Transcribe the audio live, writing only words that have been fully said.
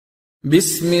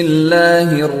بسم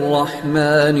الله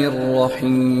الرحمن الرحيم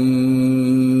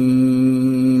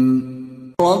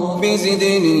رب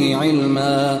زدني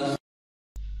علما.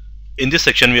 In this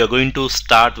section, we are going to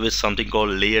start with something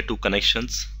called layer 2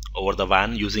 connections over the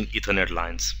WAN using Ethernet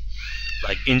lines.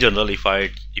 Like in general, if I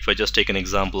just take an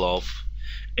example of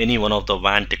any one of the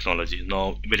WAN technologies.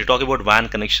 Now, when you talk about WAN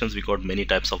connections, we got many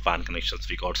types of WAN connections.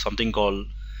 We got something called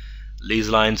lease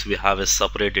lines. We have a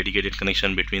separate dedicated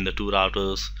connection between the two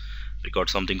routers. We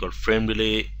got something called frame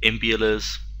relay,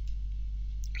 MPLS.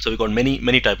 So we got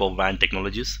many type of WAN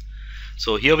technologies.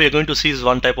 So here we are going to see is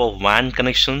one type of WAN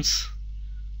connections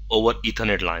over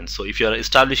Ethernet lines. So if you are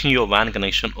establishing your WAN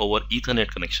connection over Ethernet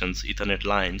connections, Ethernet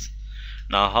lines,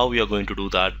 now how we are going to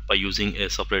do that by using a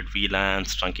separate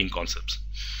VLANs trunking concepts.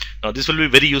 Now this will be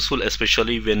very useful,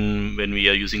 especially when we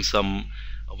are using some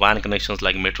WAN connections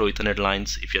like metro Ethernet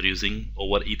lines. If you are using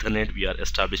over Ethernet, we are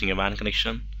establishing a WAN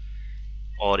connection.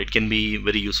 Or it can be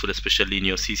very useful especially in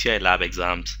your CCIE lab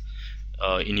exams.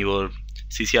 In your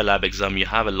CCIE lab exam, you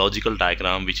have a logical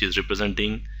diagram which is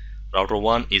representing router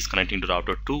 1 is connecting to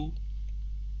router 2,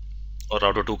 or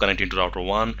router 2 connecting to router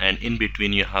 1, and in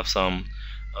between you have some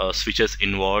switches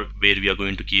involved where we are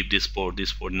going to keep this port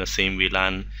in the same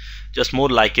VLAN, just more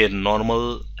like a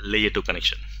normal layer 2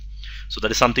 connection. So that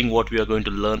is something what we are going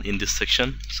to learn in this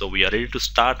section. So we are ready to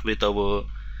start with our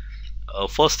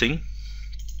first thing.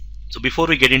 So before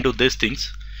we get into these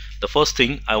things, the first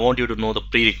thing I want you to know the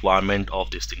pre-requirement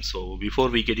of this thing. So before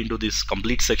we get into these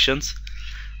complete sections,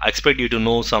 I expect you to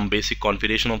know some basic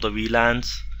configuration of the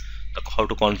VLANs, how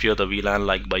to configure the VLAN,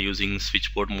 like by using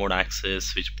switch port mode access,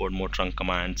 switch port mode trunk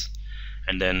commands,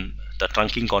 and then the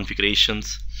trunking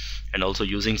configurations, and also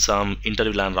using some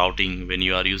inter-VLAN routing when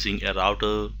you are using a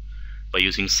router by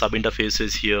using sub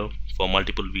interfaces here for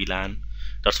multiple VLAN.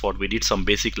 That's what we did, some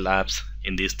basic labs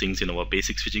in these things in our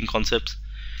basic switching concepts.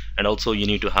 And also you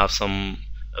need to have some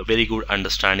very good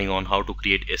understanding on how to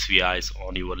create SVIs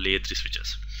on your layer 3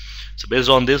 switches. So based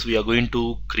on this, we are going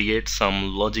to create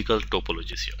some logical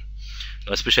topologies here.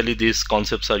 Now, especially these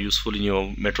concepts are useful in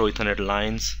your metro Ethernet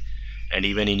lines and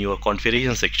even in your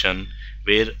configuration section,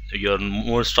 where your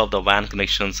most of the WAN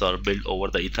connections are built over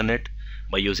the Ethernet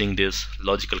by using these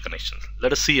logical connections.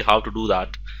 Let us see how to do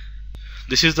that.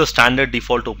 This is the standard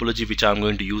default topology which I am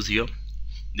going to use here.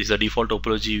 This is a default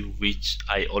topology which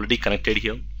I already connected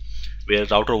here, where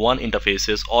router 1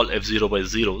 interfaces all F0 by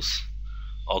 0s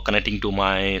are connecting to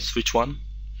my switch 1.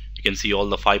 You can see all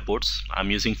the 5 ports.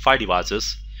 I'm using 5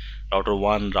 devices: router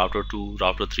 1, router 2,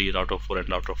 router 3, router 4, and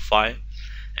router 5,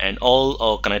 and all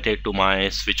are connected to my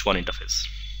switch 1 interface.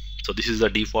 So this is the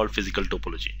default physical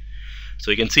topology. So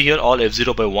you can see here all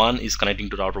F0 by 1 is connecting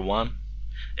to router 1,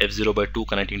 F0 by 2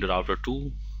 connecting to router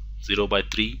 2, 0 by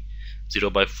 3, 0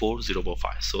 by 4, 0 by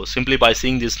 5. So simply by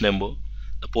seeing this number,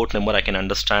 the port number, I can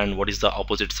understand what is the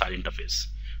opposite side interface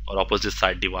or opposite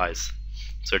side device.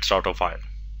 So it's router 5.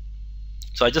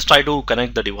 So I just try to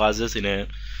connect the devices in a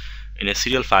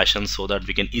serial fashion so that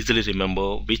we can easily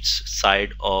remember which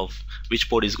side of which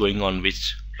port is going on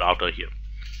which router here.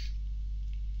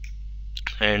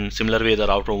 And similar way, the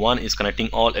router 1 is connecting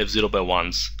all F0 by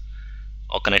 1s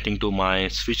or connecting to my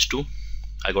switch 2.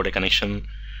 I got a connection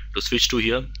to switch 2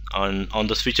 here. On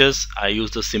the switches, I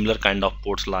use the similar kind of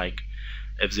ports like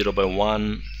F0 by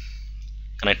 1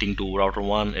 connecting to router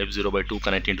 1, F0 by 2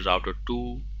 connecting to router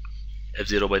 2,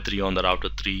 F0 by 3 on the router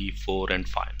 3, 4, and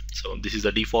 5. So this is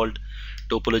the default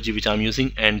topology which I'm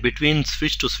using. And between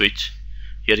switch to switch,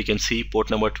 here you can see port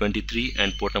number 23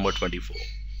 and port number 24.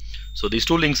 So these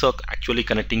two links are actually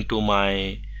connecting to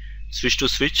my switch to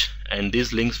switch, and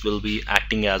these links will be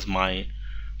acting as my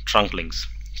trunk links.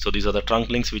 So these are the trunk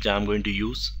links which I am going to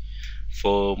use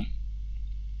for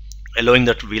allowing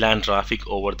that VLAN traffic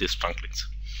over these trunk links.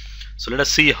 So let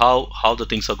us see how the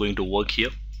things are going to work here.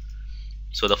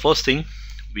 So the first thing,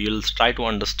 we will try to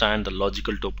understand the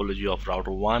logical topology of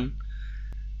router 1,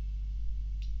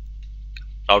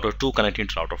 router 2 connecting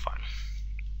to router 5.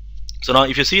 So now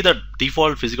if you see the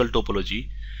default physical topology,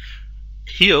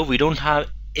 here we don't have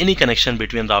any connection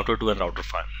between router 2 and router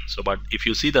 5. So but if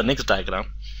you see the next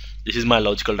diagram, this is my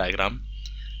logical diagram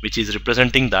which is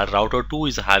representing that router 2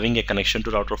 is having a connection to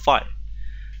router 5.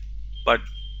 But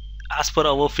as per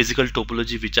our physical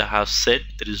topology which I have said,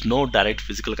 there is no direct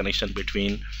physical connection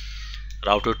between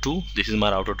router 2, this is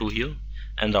my router 2 here,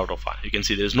 and router 5. You can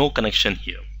see there is no connection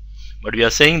here. But we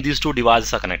are saying these two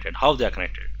devices are connected. How they are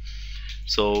connected?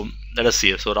 So let us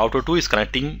see. So router 2 is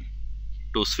connecting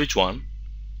to switch 1.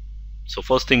 So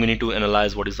first thing, we need to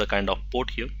analyze what is the kind of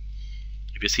port here.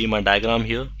 If you see my diagram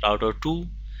here, router 2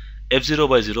 F0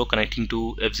 by 0 connecting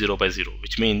to F0 by 0,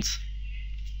 which means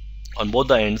On both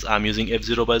the ends I'm using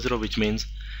F0 by 0, which means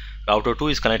router 2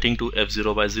 is connecting to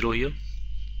F0 by 0 here.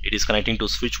 It is connecting to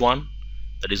switch 1,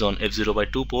 that is on F0 by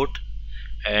 2 port,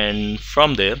 and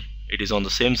from there it is on the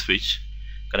same switch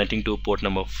connecting to port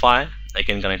number 5,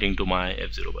 again connecting to my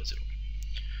F0 by 0.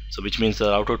 So which means the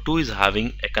router 2 is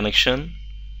having a connection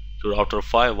to router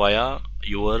 5 via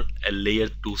your layer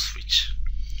 2 switch.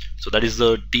 So that is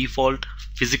the default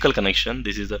physical connection.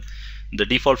 This is the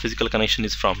default physical connection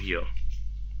is from here.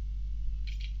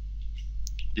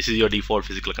 This is your default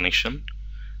physical connection.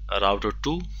 Router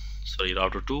 2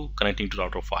 connecting to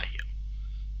router 5 here.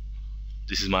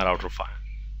 This is my router 5.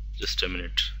 Just a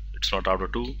minute, it's not router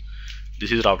 2,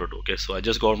 this is router 2. Okay, so I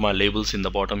just got my labels in the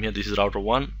bottom here. This is router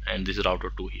 1 and this is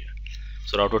router 2 here.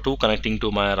 So router 2 connecting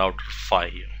to my router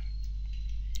 5 here.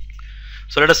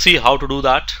 So let us see how to do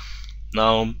that.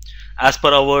 Now, as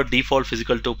per our default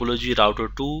physical topology, router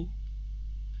 2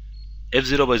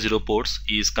 F0 by 0 ports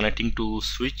is connecting to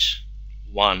switch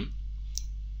 1,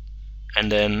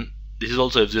 and then this is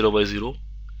also F0 by 0,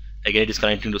 again it is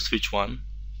connecting to switch 1,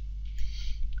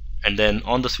 and then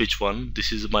on the switch 1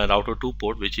 this is my router 2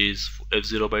 port, which is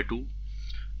F0 by 2,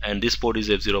 and this port is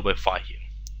F0 by 5 here.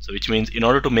 So which means in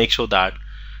order to make sure that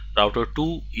router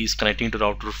 2 is connecting to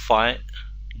router 5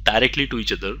 directly to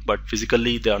each other, but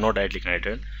physically they are not directly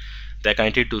connected, they are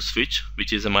connected to switch,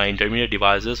 which is my intermediate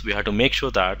devices, we have to make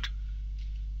sure that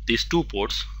these two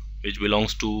ports, which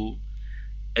belongs to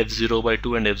F0 by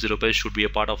 2 and F0 by, should be a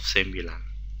part of same VLAN.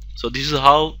 So this is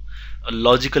how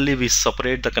logically we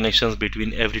separate the connections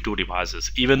between every two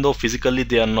devices, even though physically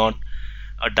they are not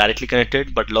directly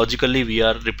connected, but logically we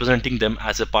are representing them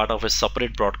as a part of a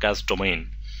separate broadcast domain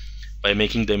by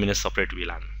making them in a separate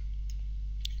VLAN.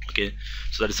 Okay,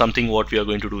 so that is something what we are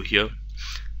going to do here.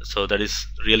 So that is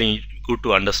really good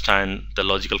to understand the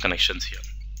logical connections here.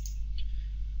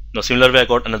 Now similarly I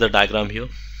got another diagram here,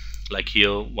 like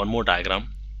here one more diagram.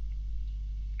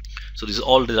 So this is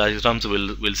all the diagrams,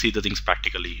 we'll see the things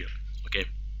practically here.